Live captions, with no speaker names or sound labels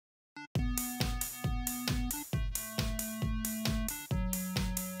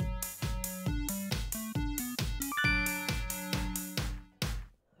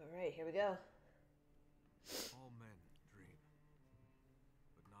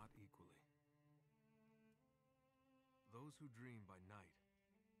those who dream by night,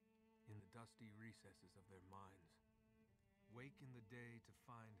 in the dusty recesses of their minds, wake in the day to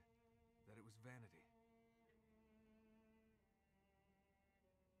find that it was vanity.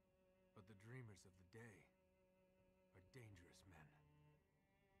 But the dreamers of the day are dangerous men,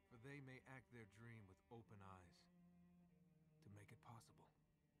 for they may act their dream with open eyes to make it possible.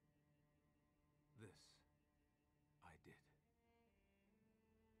 This I did.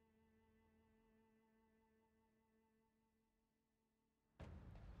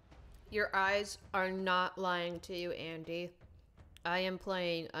 Your eyes are not lying to you, Andy. I am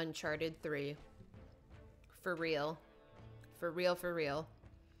playing Uncharted 3. For real. For real, for real.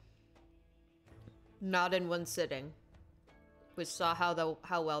 Not in one sitting. We saw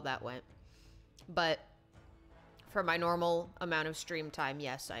how well that went. But for my normal amount of stream time,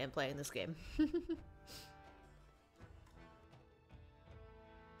 yes, I am playing this game.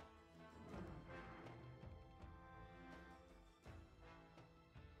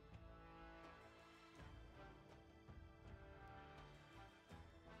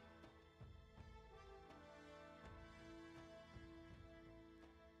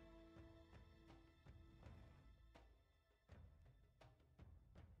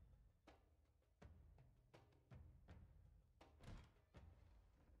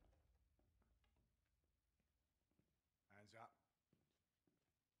 Hands up.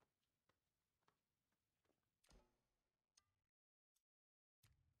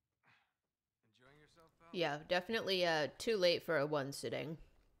 Enjoying yourself, pal? Yeah, definitely too late for a one sitting.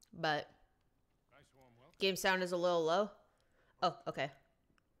 But Nice warm welcome. game sound is a little low. Oh, okay.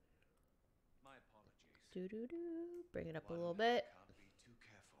 My apologies. Doo-doo-doo. Bring it up a One little bit. can't be too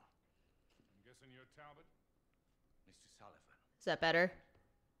careful. I'm guessing you're Talbot? Mr. Sullivan. Is that better?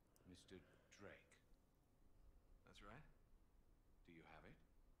 Mr. Drake. That's right. Do you have it?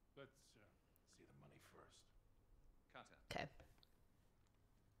 Let's see the money first. Cutter. Okay.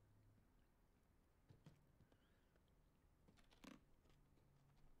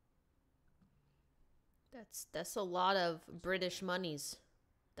 That's a lot of British monies.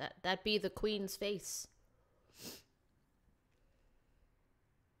 That be the Queen's face.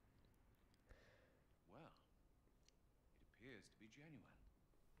 Well, it appears to be genuine.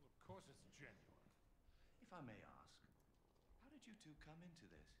 Well, of course it's genuine. If I may ask, how did you two come into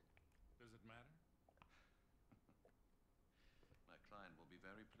this? Does it matter? My client will be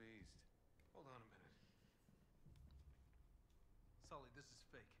very pleased. Hold on a minute. Sully, this is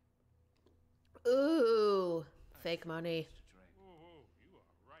fake. Ooh, fake money. Mr. Drake. Whoa, you are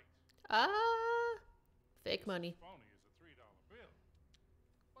right. Fake money. Phony is a $3 bill.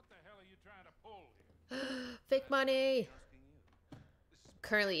 What the hell are you trying to pull here? Fake money. Asking you.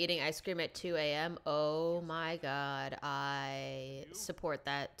 Currently eating ice cream at 2 a.m. Oh my god, I support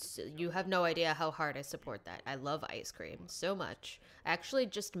that. You have no idea how hard I support that. I love ice cream so much. I actually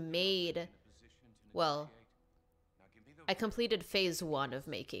just made, In a position to well, negotiate. Now give me the I completed phase 1 of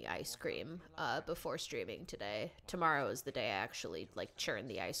making ice cream before streaming today. Tomorrow is the day I actually like churn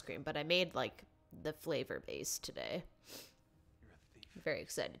the ice cream, but I made like the flavor base today. You're a thief. I'm very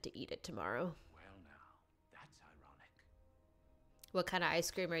excited to eat it tomorrow. Well now, that's ironic. What kind of ice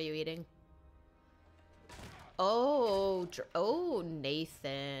cream are you eating? Oh, oh,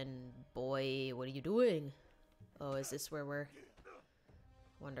 Nathan, boy, what are you doing? Oh, is this where we're...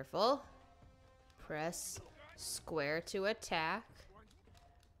 Wonderful. Press square to attack.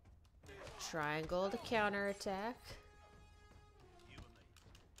 Triangle to counterattack.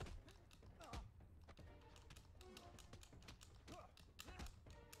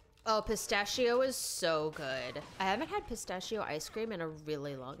 Oh, pistachio is so good. I haven't had pistachio ice cream in a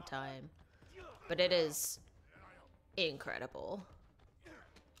really long time, but it is incredible.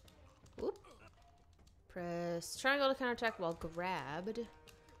 Oop. Press triangle to counterattack while grabbed.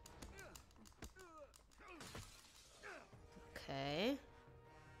 Okay.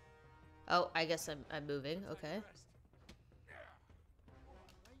 Oh, I guess I'm moving. Okay.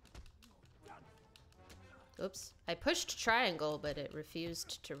 Oops. I pushed triangle, but it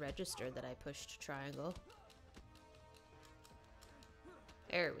refused to register that I pushed triangle.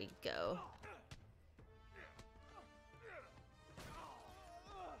 There we go.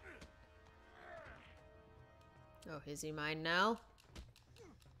 Oh, is he mine now? Come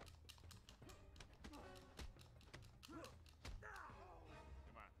on,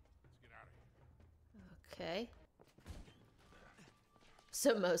 let's get out of here. Okay.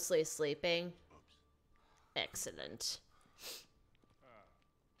 So mostly sleeping. Excellent.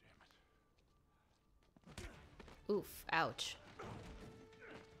 Damn it. Oof, ouch.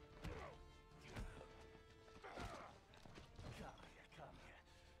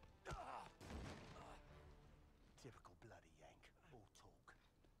 Typical bloody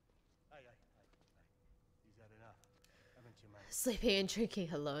Sleeping and drinking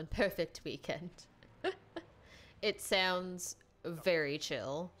alone. Perfect weekend. It sounds very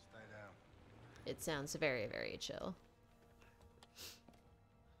chill. Stay down. It sounds very, very chill.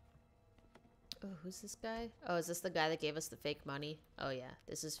 Oh, who's this guy? Oh, is this the guy that gave us the fake money? Oh, yeah.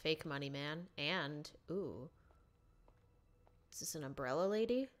 This is fake money, man. And, ooh. Is this an umbrella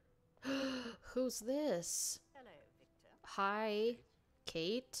lady? Who's this? Hello, Victor. Hi,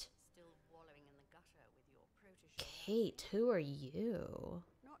 Kate. Still wallowing in the gutter with your protege. Kate, who are you?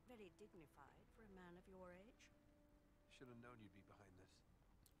 Not very dignified for a man of your age. Should have known you'd be behind this.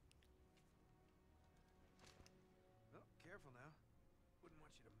 Oh, careful now. Wouldn't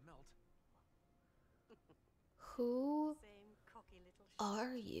want you to melt. Who Same cocky little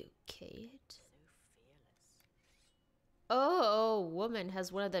are you, Kate? so fearless. Oh, woman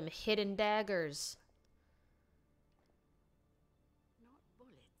has one of them hidden daggers. Not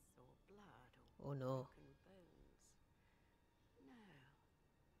bullets or blood or Oh, no. broken bones. No.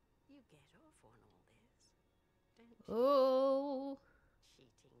 You get off on all this, don't you? Oh.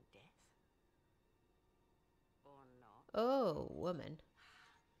 Cheating death. Or not. Oh, woman.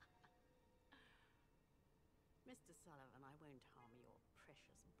 Mr. Sullivan, I won't harm your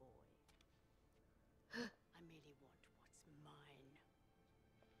precious boy. I merely want what's mine.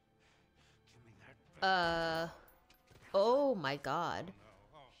 Give me that. Oh my god. No.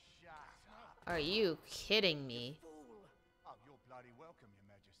 Oh, Shut up. Are you kidding me? Fool. Oh, you're bloody welcome, Your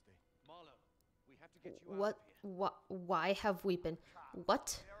Majesty. Marlowe, we have to get you What? Why have we been...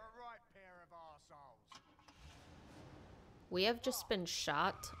 What? They're a right pair of arseholes. We have just been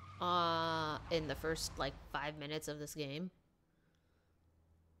shot, in the first, like, 5 minutes of this game.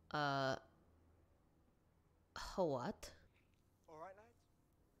 What? All right, lads?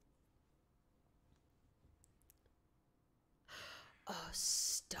 Oh,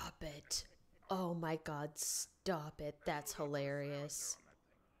 stop it. Oh my god, stop it. That's hilarious.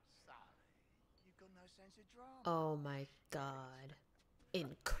 So, you've got no sense of drama. Oh my god.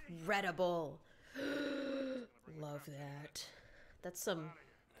 Incredible. Love that. That's some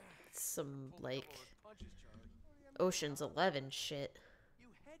like Punches, Charlie. Ocean's 11 shit. You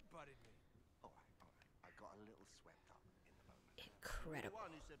headbutted me. All right. I got a little swept up in the moment. Incredible.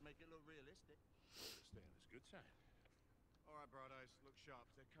 One who said make it look realistic. understand is good sign. All right, Brodos, look sharp.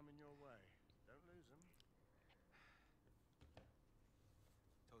 They're coming your way. Don't lose them.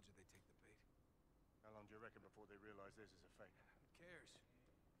 Told you they'd take the bait. How long do you reckon before they realize this is a fake? Who cares?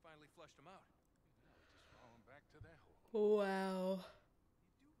 Finally flushed them out. Now we're just falling back to their hole. Wow.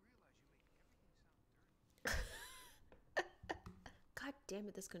 You do realize you make everything sound dirty. God damn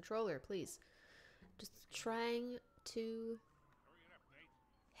it, this controller, please. Just trying to Hurry it up, Nate.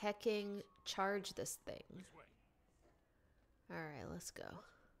 hecking charge this thing. This way. Alright, let's go.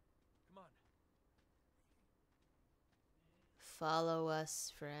 Come on. Follow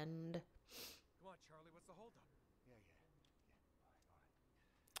us, friend. Come on, Charlie. What's the holdup? Yeah.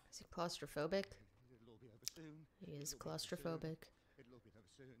 Is he claustrophobic? It'll all be over soon. He is It'll be over soon. claustrophobic. It'll all be over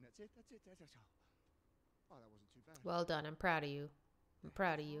soon. That's it. That's all. Oh, that wasn't too bad. Well done, I'm proud of you. I'm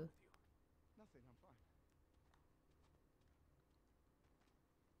proud of you. Nothing, I'm fine.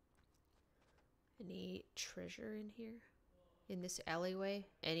 Any treasure in here? In this alleyway?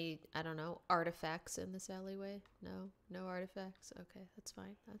 Any, I don't know, artifacts in this alleyway? No? No artifacts? Okay, that's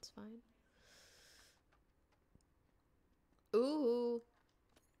fine. That's fine. Ooh!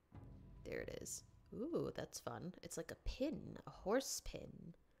 There it is. Ooh, that's fun. It's like a pin. A horse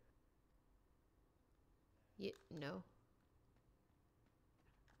pin. No.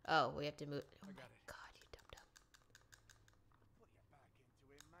 Oh, we have to move. Oh my got it. god, you dum-dum. Put your back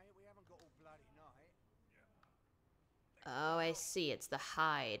into it, mate. We haven't got all bloody night. Oh, I see. It's the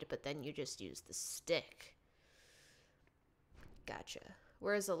hide, but then you just use the stick. Gotcha.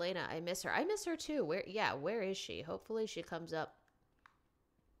 Where's Elena? I miss her. I miss her too. Where is she? Hopefully she comes up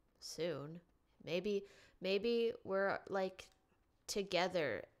soon. Maybe we're like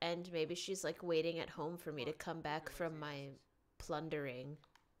together and maybe she's like waiting at home for me to come back from my plundering.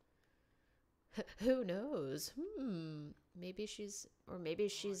 Who knows? Maybe she's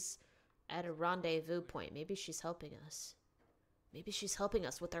at a rendezvous point. Maybe she's helping us. Maybe she's helping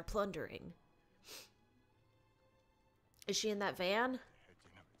us with our plundering. Is she in that van?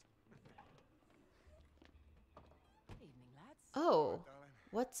 Evening, lads. Oh, Darling,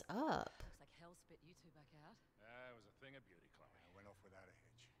 what's up? Looks like hell spit you two back out. It was a thing of beauty, Chloe. I went off without a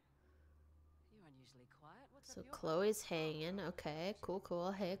hitch. You're unusually quiet. What's So up your Chloe's hanging. Okay,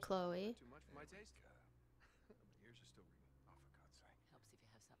 cool. Hey, Chloe. Too much for my taste. My ears are still ringing. Oh, for God's sake. Helps if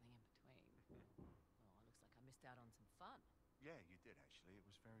you have something in between. Oh, looks like I missed out on some fun. Yeah, you did actually. It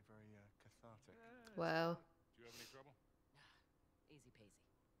was very, very cathartic. Wow. Do you have any trouble? Nah,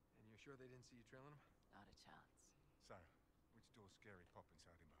 sure they didn't see you trailing them? Not a chance. So, which door's scary Poppins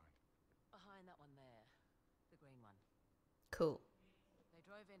hiding behind? Behind that one there. The green one. Cool. They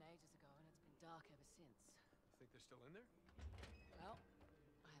drove in ages ago and it's been dark ever since. Think they're still in there? Well,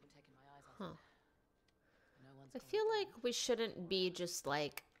 I haven't taken my eyes off Huh. it. No one's I gonna feel come like we shouldn't be just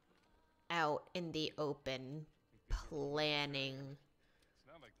like out in the open planning It's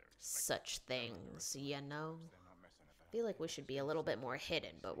not like they're such things, you know? They're not messing about. I feel like we should be a little bit more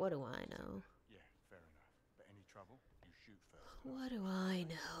hidden, but what do I know? Yeah, fair enough. But any trouble, you shoot first. What do I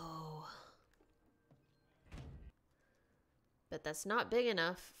know? But that's not big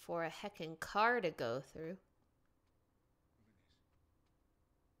enough for a heckin' car to go through.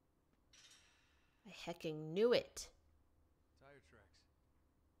 I heckin' knew it. Tire tracks.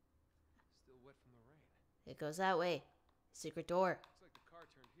 Still wet from the rain. It goes that way. Secret door. Looks like the car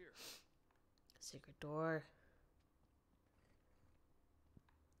turned here. Secret door.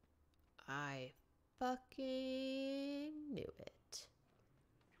 I fucking knew it.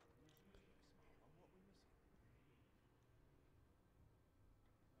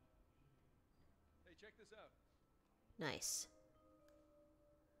 Hey, check this out. Nice.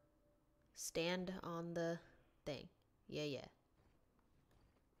 Stand on the thing. Yeah, yeah.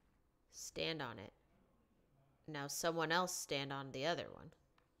 Stand on it. Now someone else stand on the other one.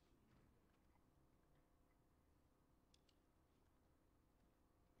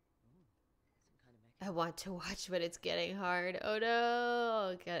 some kind of I want to watch, but it's getting hard. Oh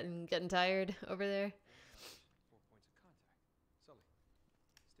no, getting tired over there. 4 points of contact. Sully,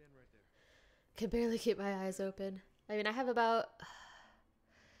 stand right there. Can barely keep my eyes open. I mean, I have about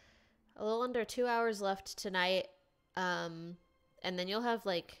a little under 2 hours left tonight. And then you'll have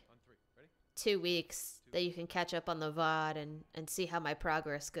like On 3. Ready? 2 weeks that you can catch up on the VOD and see how my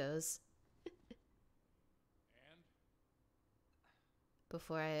progress goes And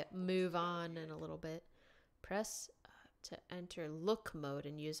before I move on in a little bit. Press to enter look mode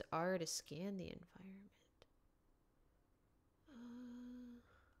and use R to scan the environment.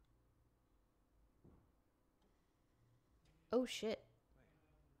 Oh shit.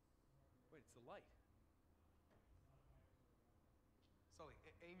 Wait, it's the light. Sully,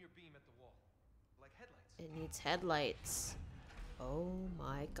 aim your beam at the wall. Like headlights. It needs headlights. Oh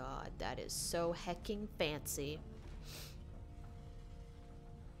my god, that is so hecking fancy.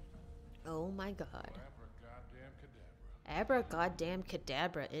 Oh my god. abracadabra. Abracadabra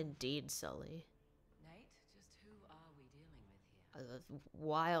cadabra indeed, Sully. Nate, just who are we dealing with here?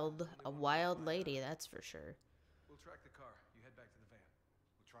 A wild lady, that's for sure. We'll track the car. You head back to the van.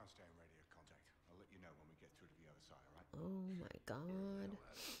 We'll try and stay in radio contact. I'll let you know when we get through to the other side, alright? Oh my god.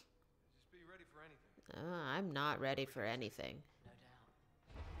 Just be ready for anything. I'm not ready for anything. No doubt.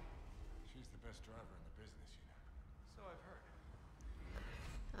 She's the best driver in the business, you know. So I've heard.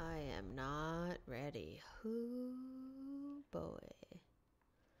 I am not ready. Ooh, boy.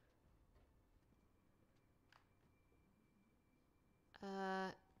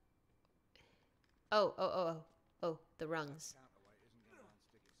 Oh, the rungs.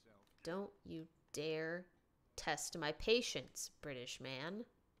 Don't you dare test my patience, British man.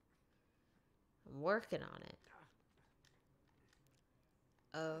 I'm working on it.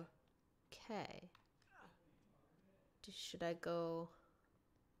 Okay. Should I go...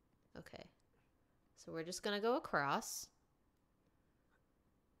 Okay. So we're just gonna go across.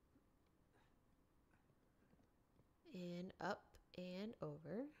 And up and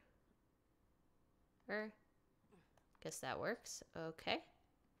over. Guess that works. Okay.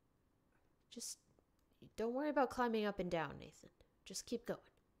 Just don't worry about climbing up and down, Nathan. Just keep going.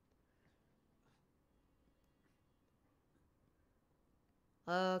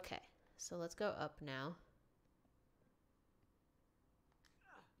 Okay. So let's go up now.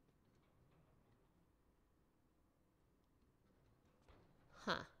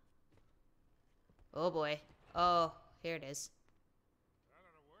 Huh. Oh boy. Oh, here it is. That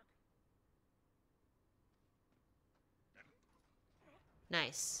ought to work.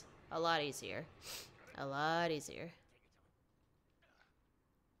 Nice. A lot easier. A lot easier.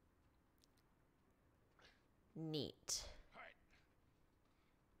 Neat.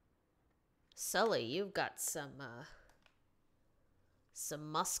 Sully, you've got some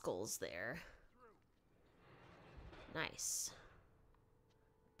muscles there. Nice.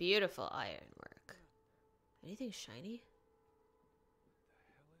 Beautiful ironwork. Anything shiny? What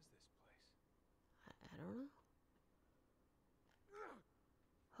the hell is this place? I don't know.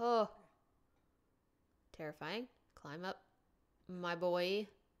 Oh. Terrifying. Climb up, my boy.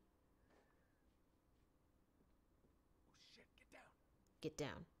 Oh shit, get down. Get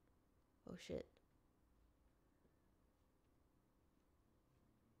down. Oh shit.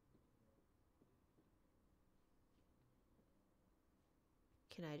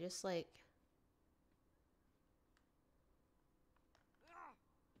 Can I just, like...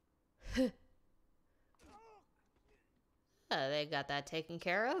 They got that taken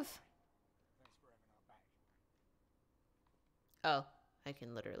care of. Oh, I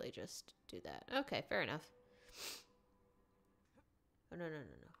can literally just do that. Okay, fair enough. Oh, no, no, no,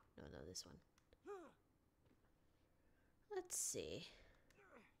 no. No, this one. Let's see.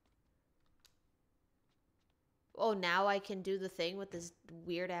 Oh, now I can do the thing with this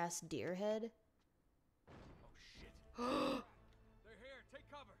weird-ass deer head? Oh, shit. They're here. Take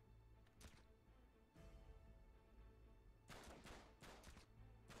cover.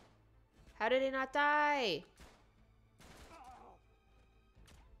 How did he not die?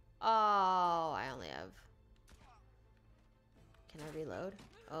 Oh, I only have... Can I reload?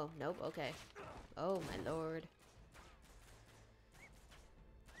 Oh, nope, okay. Oh, my lord.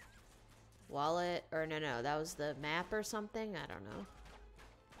 Wallet, or no, that was the map or something? I don't know.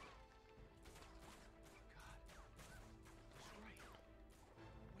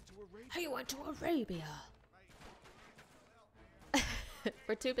 He went to Arabia.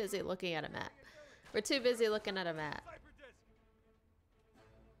 We're too busy looking at a map. We're too busy looking at a map.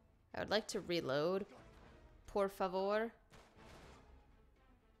 I would like to reload. Por favor.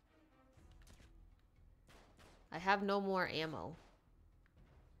 I have no more ammo.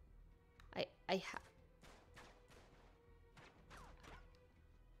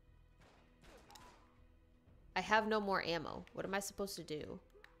 I have no more ammo. What am I supposed to do?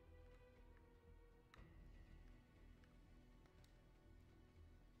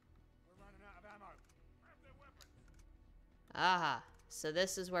 We're running out of ammo. Grab their weapons. Aha. So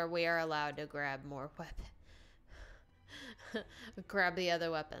this is where we are allowed to grab more weapons. Grab the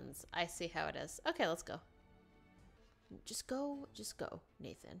other weapons. I see how it is. Okay, let's go. Just go,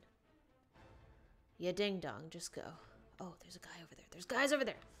 Nathan. Yeah, ding dong, just go. Oh, there's a guy over there. There's guys over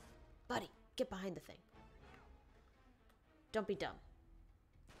there. Buddy, get behind the thing. Don't be dumb.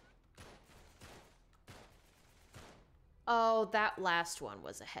 Oh, that last one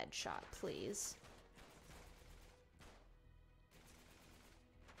was a headshot, please.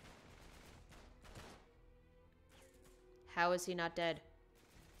 How is he not dead?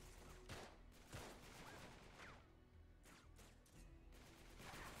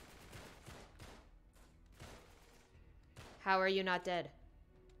 How are you not dead?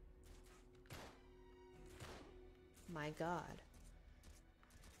 My God.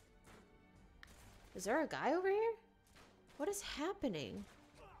 Is there a guy over here? What is happening?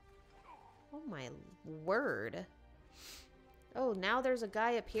 Oh my word. Oh, now there's a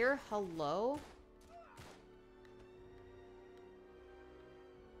guy up here? Hello?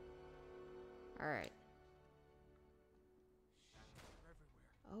 Alright.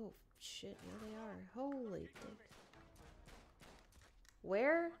 Oh, shit. Here they are. Holy dick.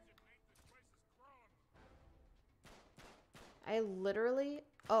 Where? I literally...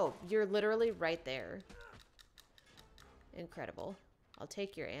 Oh, you're literally right there. Incredible. I'll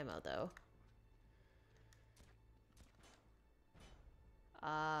take your ammo, though.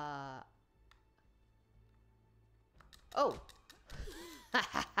 Oh!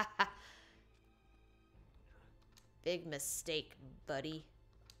 Big mistake, buddy.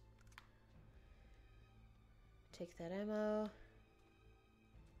 Take that ammo.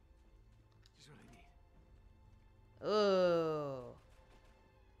 Just what I need. Oh.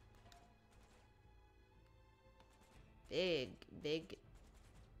 Big.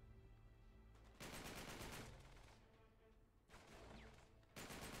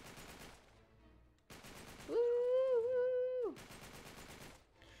 Woo!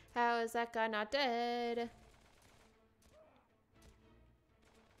 How is that guy not dead?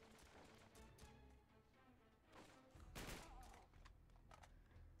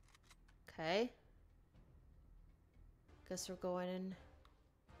 Okay. Guess we're going in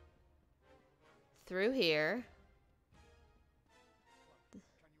through here.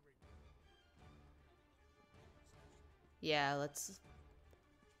 Yeah, let's...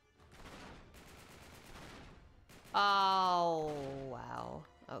 Oh, wow.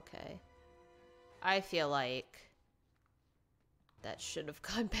 Okay. I feel like that should have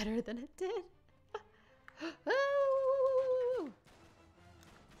gone better than it did. Ooh.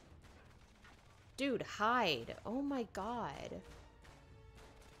 Dude, hide. Oh my God.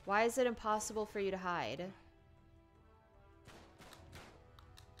 Why is it impossible for you to hide?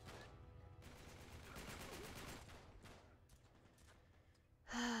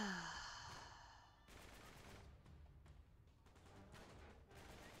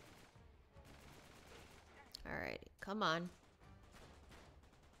 Alrighty, come on.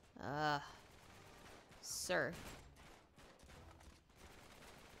 Sir.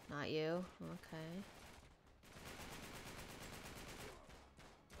 Not you. Okay.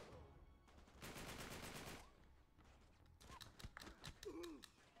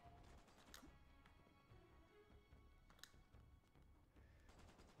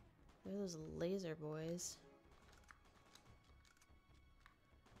 Look at those laser boys.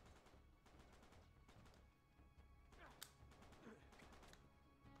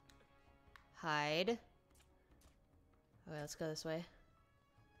 Hide. Okay, let's go this way.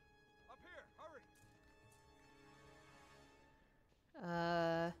 Up here,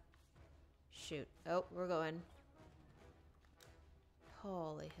 hurry! Shoot. Oh, we're going.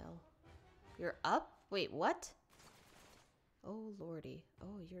 Holy hell. You're up? Wait, what? Oh, lordy.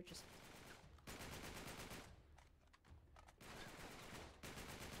 Oh, you're just...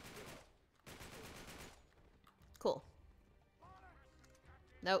 Cool.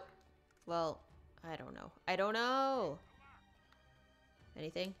 Nope. Well, I don't know. I don't know!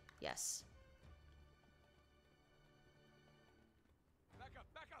 Anything? Yes. Back up,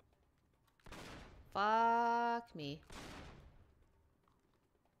 back up! Fuck me.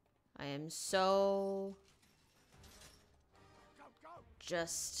 I am so... Go, go!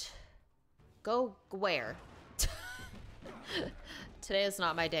 Just... Go where? Today is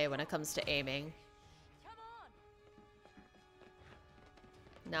not my day when it comes to aiming. Come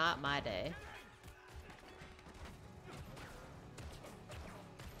on. Not my day.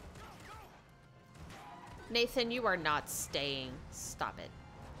 Nathan, you are not staying. Stop it.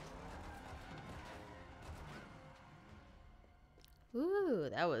 Ooh,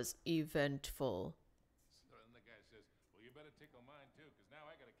 that was eventful. So then the guy says, well, you better tickle mine too, because now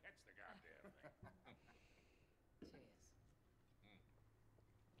I gotta catch the goddamn thing. Cheers.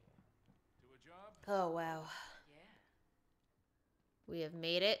 Do a job? Oh, wow. Yeah. We have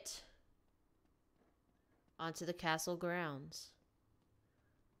made it onto the castle grounds.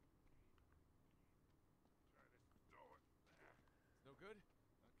 No good?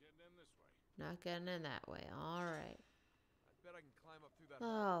 Not getting in this way. Not getting in that way. All right. I bet I can climb up through that.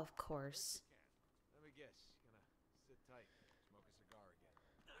 Oh, of course. Let me guess. Gonna sit tight, smoke a cigar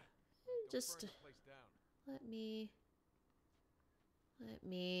again. Don't Just burn the place down. let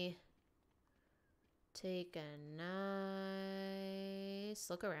me take a nice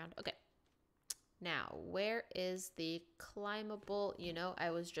look around. Okay. Now, where is the climbable? You know,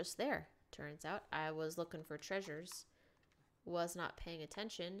 I was just there. Turns out I was looking for treasures. Was not paying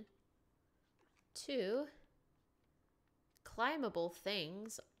attention to climbable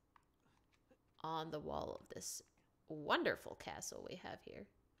things on the wall of this wonderful castle we have here.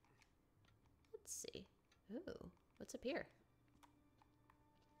 Let's see. Ooh, what's up here?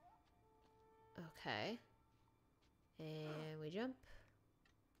 Okay. And we jump.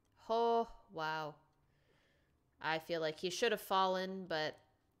 Oh, wow. I feel like he should have fallen, but...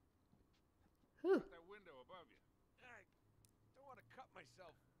 Whew. That window above you. I don't want to cut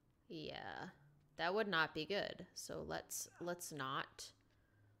myself. Yeah. That would not be good. So let's not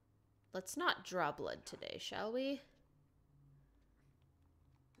draw blood today, shall we?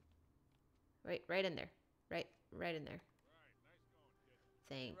 Right in there. Right in there.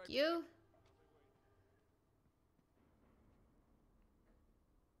 Thank you.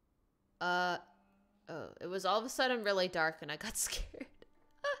 Oh, it was all of a sudden really dark and I got scared.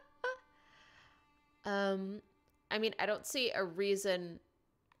 I mean, I don't see a reason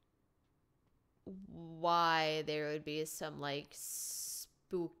why there would be some, like,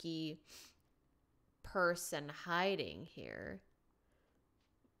 spooky person hiding here.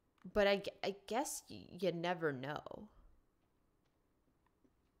 But I guess you never know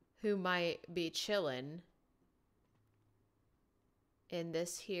who might be chilling in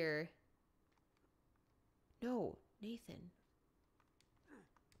this here. No, Nathan.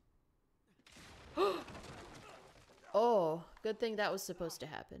 Oh, good thing that was supposed to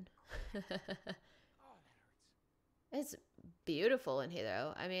happen. Oh, that hurts. It's beautiful in here,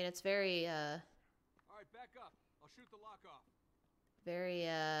 though. I mean, it's very, All right, back up. I'll shoot the lock off. very,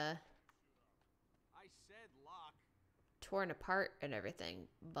 I said lock. torn apart and everything,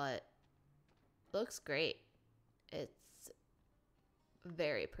 but looks great. It's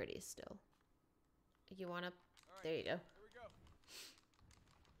very pretty still. You want to... All right, There you go. here we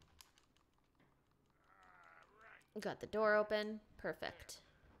go. Got the door open. Perfect.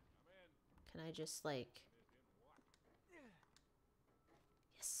 Can I just, like...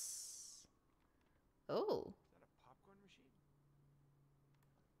 Yes. Oh. Is that a popcorn machine?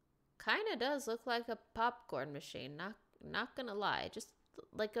 Kind of does look like a popcorn machine. Not gonna lie. Just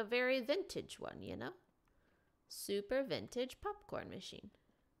like a very vintage one, you know? Super vintage popcorn machine.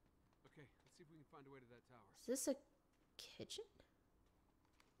 Okay, let's see if we can find a way to that tower. Is this a kitchen?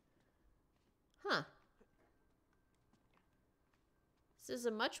 is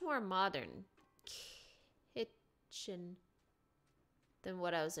a much more modern kitchen than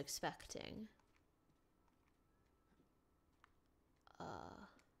what I was expecting.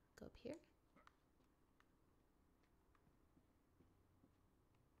 Go up here.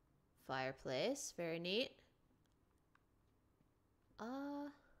 Fireplace, very neat.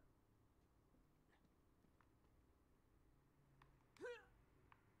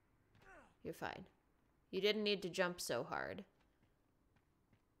 You're fine. You didn't need to jump so hard.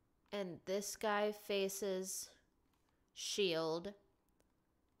 And this guy faces shield.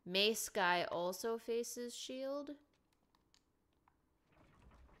 Mace guy also faces shield.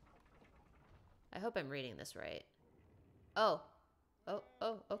 I hope I'm reading this right. Oh,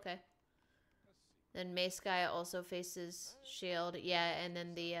 okay. Then Mace guy also faces shield. Yeah, and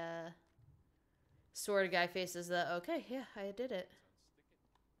then the sword guy faces the... Okay, yeah, I did it.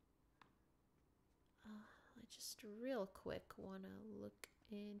 I just real quick want to look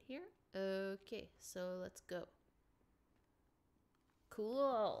in here. Okay, so let's go.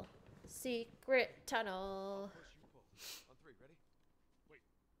 Cool. Secret tunnel. On 3, ready? Wait,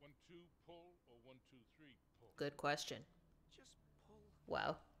 1, 2, pull, or 1, 2, 3, pull? Good question. Just pull.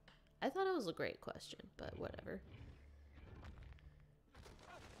 Wow. I thought it was a great question, but whatever.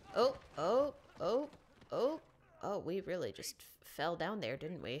 Oh, we really just fell down there,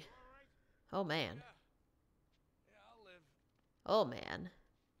 didn't we? Oh, man. Yeah, I'll live. Oh, man.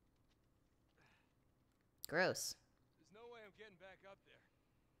 Gross. There's no way I'm getting back up there.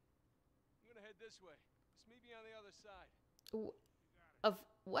 I'm gonna head this way. Just meet me on the other side. Of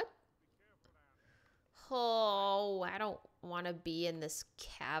what? Oh, I don't want to be in this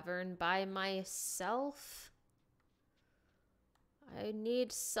cavern by myself. I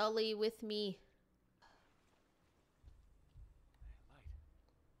need Sully with me.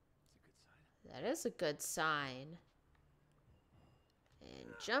 Light. That is a good sign.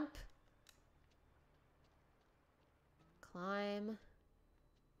 And jump. Climb.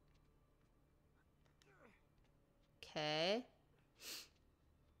 Okay.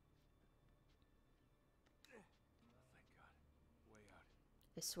 Thank God. Way out.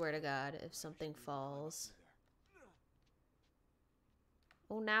 I swear to God, if something falls.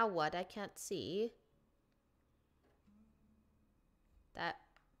 Oh, now what? I can't see. That,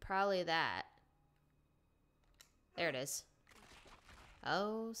 probably that. There it is.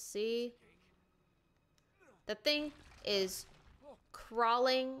 Oh, see? The thing is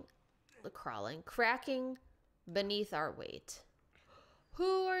cracking beneath our weight.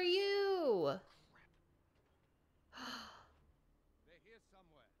 Who are you? They're here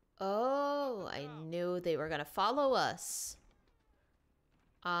somewhere. Oh, I knew they were gonna follow us.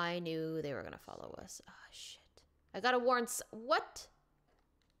 I knew they were gonna follow us. Ah, shit. I gotta warn what?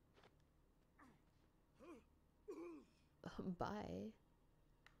 Bye.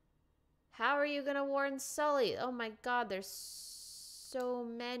 How are you gonna warn Sully? Oh my God, there's so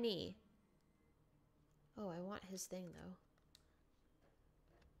many. Oh, I want his thing though.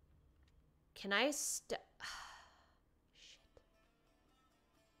 Can I Shit.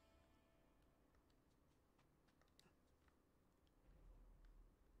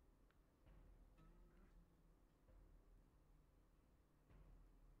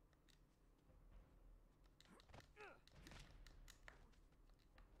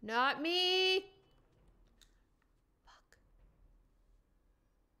 Not me! Fuck.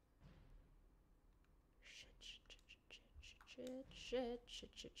 Shit.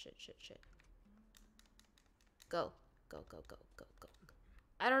 Go. Go.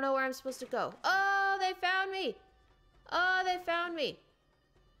 I don't know where I'm supposed to go. Oh, they found me! Oh, they found me!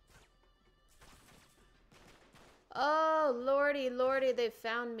 Oh, lordy, they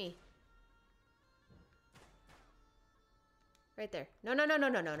found me. Right there. No.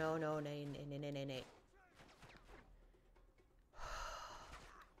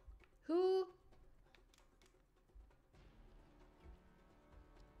 Who?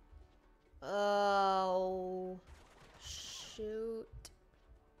 Oh, shoot.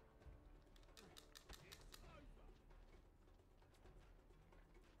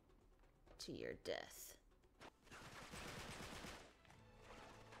 To your death.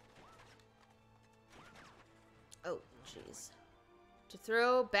 Oh, jeez. To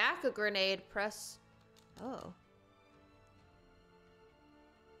throw back a grenade, press... Oh.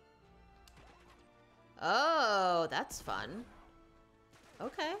 Oh, that's fun.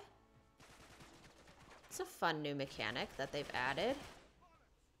 Okay. It's a fun new mechanic that they've added.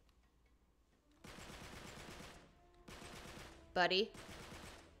 Buddy.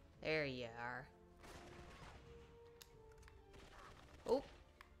 There you are. Oh.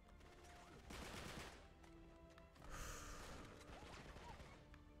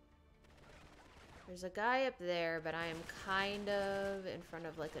 There's a guy up there, but I am kind of in front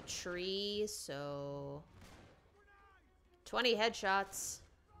of like a tree, so 20 headshots.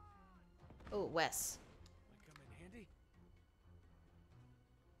 Oh, Wes. Might come in handy.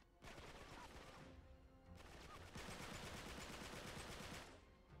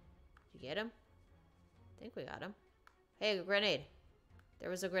 Did you get him? I think we got him. Hey, a grenade. There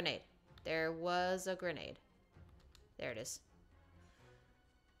was a grenade. There was a grenade. There it is.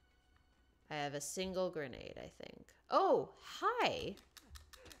 I have a single grenade, I think. Oh, hi.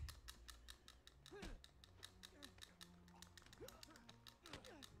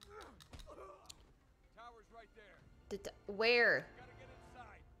 Tower's right there. Where? Gotta get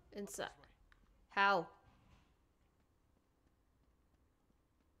inside. Inside. This way. How?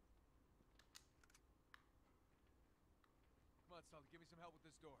 Come on, Sully, give me some help with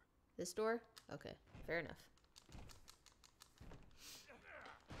this door. This door? Okay, fair enough.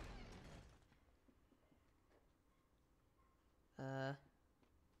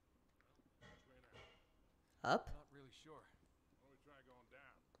 Up? Not really sure. Why don't we try going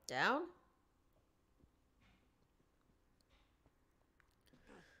down? Down?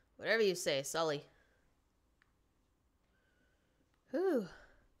 Whatever you say, Sully. Whew. Look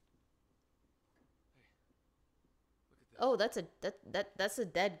at this. Oh, that's a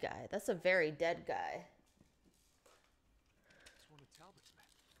dead guy. That's a very dead guy. It's one of Talbot's men.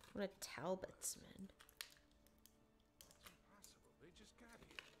 What a Talbot's man. Impossible. They just got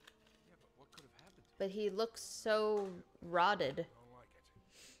here. Yeah, but what could have happened to But he looks so rotted. Don't like it.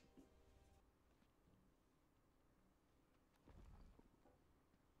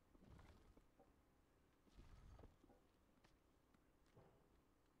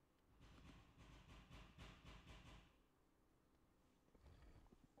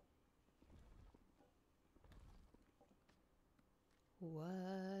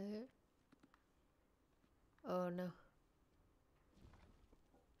 What? Oh no.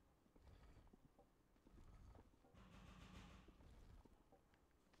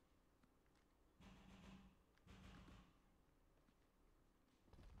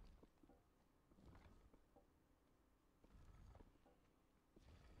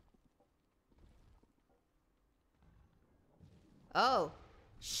 Oh,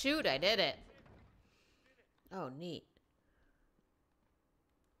 shoot, I did it. Oh, neat.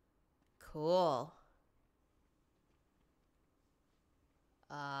 Cool.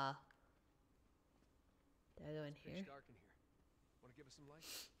 Did I go in here? Pitch dark in here. Want to give us some light?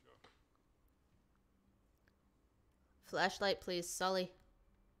 Flashlight, please, Sully.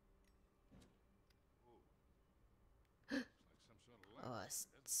 It's like some sort of Oh, lab. a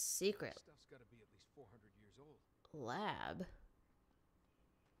secret This stuff's got to be at least 400 years old. lab.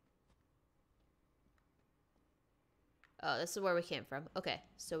 Oh, this is where we came from. Okay,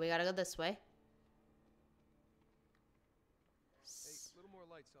 so we gotta go this way. Hey, a little more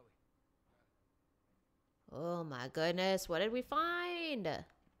light, Sully. Oh my goodness, what did we find?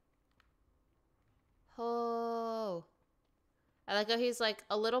 Oh. I like how he's like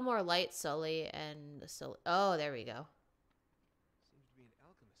a little more light, Sully, and so. Oh, there we go. Seems to be an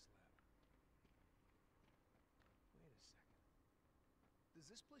alchemist lab. Wait a second. Does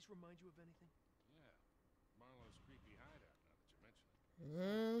this place remind you of anything? Yeah. Marlowe's creepy hideout, now that you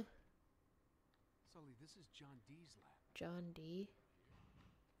mention it. Sully, this is John Dee's lab. John D.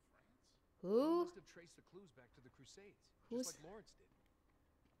 France? He Who? must have traced the clues back to the Crusades, Who's- just like Lawrence did.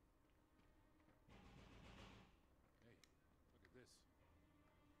 Hey, look at this.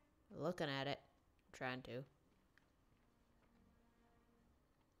 Looking at it. Trying to.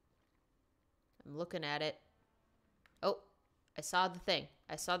 I'm looking at it. Oh, I saw the thing.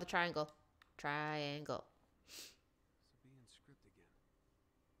 I saw the triangle. Triangle. Sabaean script again.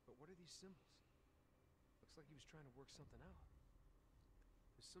 But what are these symbols? Looks like he was trying to work something out.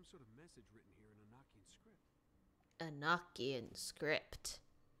 There's some sort of message written here in Enochian script. Enochian script.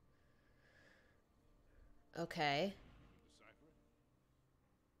 Okay. You decipher it?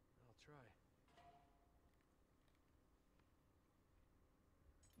 I'll try.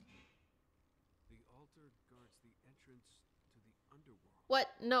 The altar guards the entrance to the underworld. What?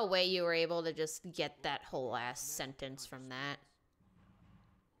 No way you were able to just get that whole ass sentence from that.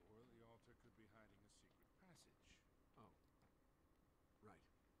 Or the altar could be hiding a secret passage. Oh. Right.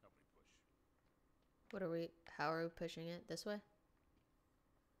 Help me push. What are we? How are we pushing it? This way?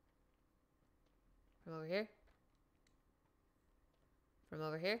 From over here? From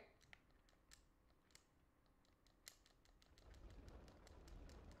over here?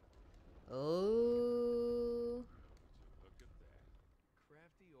 Oh. Look at that.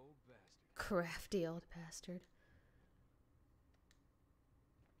 Crafty old bastard. Crafty old bastard.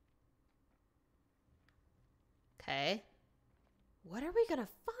 Okay. What are we gonna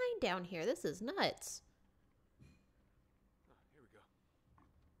find down here? This is nuts. Oh, here we go.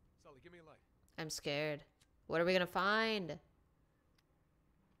 Sully, give me a light. I'm scared. What are we gonna find?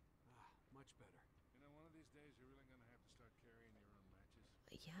 Ah, much better. You know, one of these days you're really gonna have to start carrying your own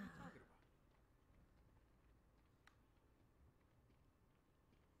matches. Yeah. What are you talking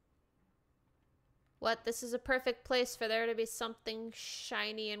about? What? This is a perfect place for there to be something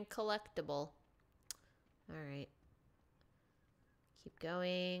shiny and collectible. Alright. Keep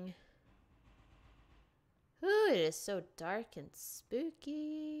going. Ooh, it is so dark and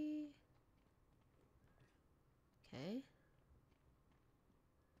spooky. Okay.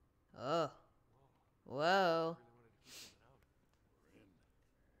 Oh. Whoa. We're in.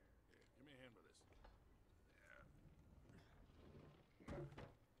 Here, give me a hand with this.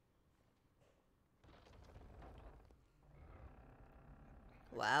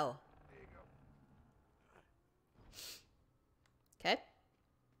 Wow. There you go. Okay.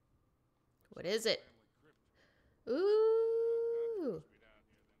 What is it? Family crypt. Ooh. Must be down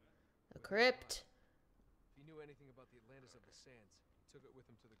here then, huh? A crypt. If he knew anything about the Atlantis of the Sands, he took it with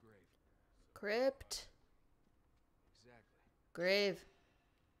him to the grave. Crypt. Exactly. Grave.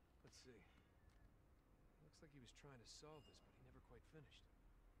 Let's see. Looks like he was trying to solve this, but he never quite finished.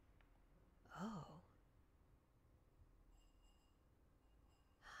 Oh.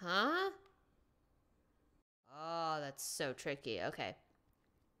 Huh? Oh, that's so tricky. Okay.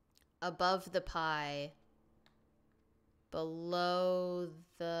 Above the pie. Below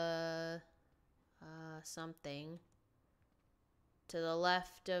the... something. To the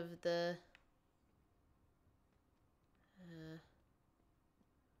left of the...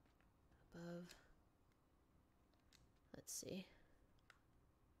 above. Let's see.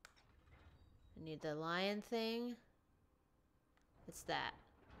 I need the lion thing. It's that.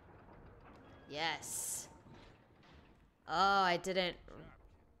 Yes. Oh, I didn't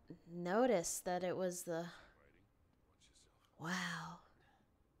notice that it was the... Wow.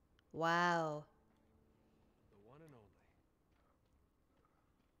 Wow. The one and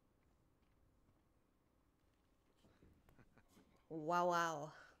only. Wow,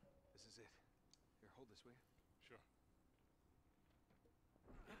 wow. This is it. Here, hold this, will you? Sure.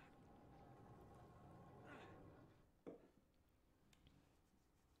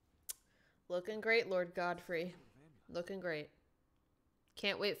 Looking great, Lord Godfrey. Looking great.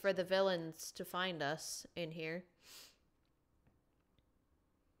 Can't wait for the villains to find us in here.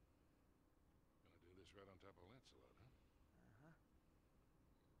 Gonna do this right on top of Lancelot, huh? Uh-huh.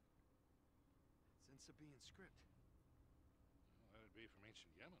 It's in Sabaean script. Well, that'd be from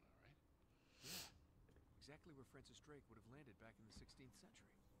ancient Yemen, all right? Yeah. Exactly where Francis Drake would have landed back in the 16th century.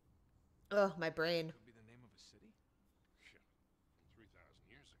 Oh, my brain. Could be the name of a city? Shit. From 3,000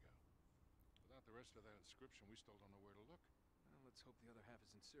 years ago. Without the rest of that inscription, we still don't know where to look. Well, let's hope the other half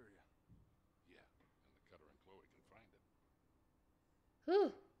is in Syria. Yeah, and the Cutter and Chloe can find it.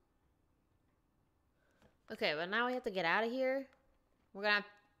 Whew. Okay, but now we have to get out of here. We're gonna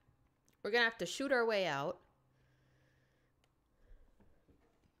have to shoot our way out.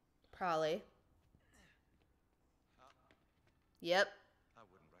 Probably. Yep. I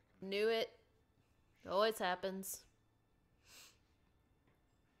wouldn't recommend. Knew it. Always happens.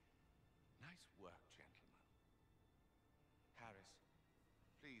 Nice work, gentlemen. Harris,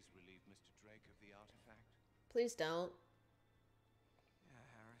 please relieve Mr. Drake of the artifact. Please don't. Yeah,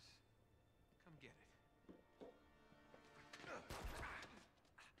 Harris. Come get it.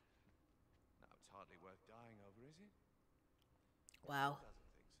 Now, it's hardly worth dying over, is it? Wow.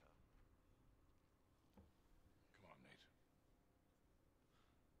 Doesn't think so. Come on, Nate.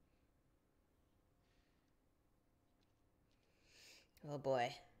 Oh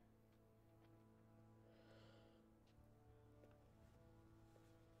boy.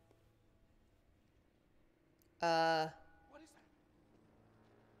 What is that?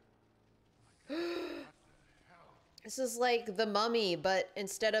 This is like the Mummy, but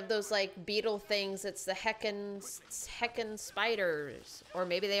instead of those like beetle things, it's the heckin' spiders, or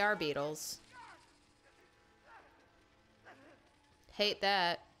maybe they are beetles. Hate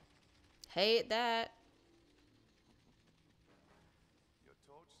that. Hate that. Your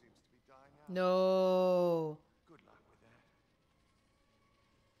torch seems to be dying out. No. Good luck with that.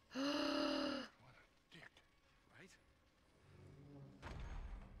 What a dick. Right?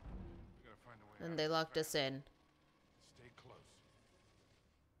 We gotta find a way out. And they locked us in. Stay close.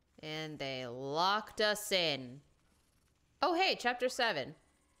 And they locked us in. Oh, hey, chapter 7.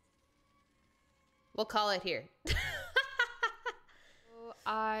 We'll call it here.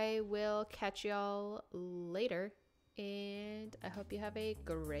 I will catch y'all later. And I hope you have a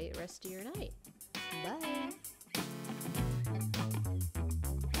great rest of your night. Bye.